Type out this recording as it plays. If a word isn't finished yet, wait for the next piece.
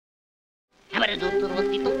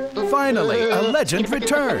Finally, a legend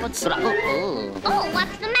returns. Oh,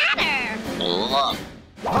 what's the matter? Look.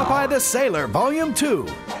 Popeye the Sailor, Volume 2.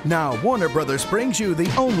 Now, Warner Brothers brings you the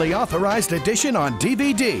only authorized edition on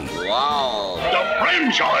DVD. Wow. The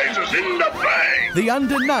franchise is in the bag. The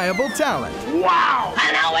undeniable talent. Wow.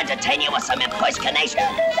 And I'll entertain you with some impersonation.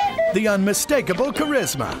 The unmistakable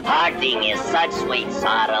charisma. Harding is such sweet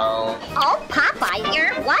sorrow. Oh, Popeye,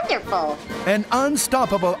 you're wonderful. An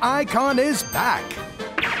unstoppable icon is back.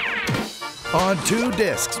 On 2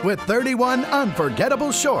 discs with 31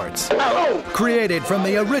 unforgettable shorts. Oh. Created from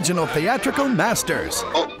the original theatrical masters.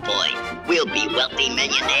 Oh, boy. We'll be wealthy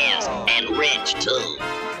millionaires and rich, too.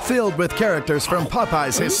 Filled with characters from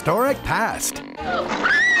Popeye's historic past. Wow.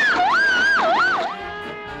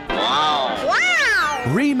 Wow!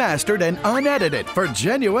 Remastered and unedited for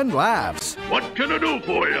genuine laughs. What can I do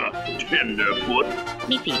for you, Tenderfoot?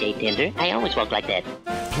 Me feet ain't tender. I always walk like that.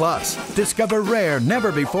 Plus, discover rare,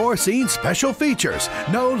 never-before-seen special features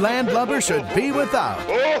no landlubber should be without.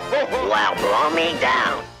 Wow, blow me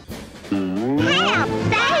down. Help!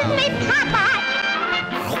 Save me, Popeye!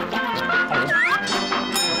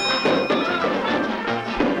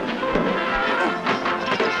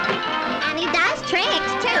 And he does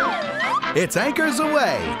tricks, too. It's anchors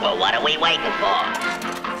away. Well, what are we waiting for?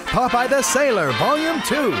 Popeye the Sailor, Volume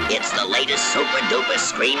 2. It's the latest super-duper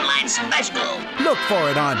streamlined special. Look for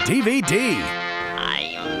it on DVD.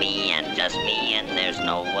 I'm me and just me, and there's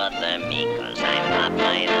no other me, 'cause I'm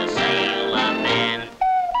Popeye the Sailor Man.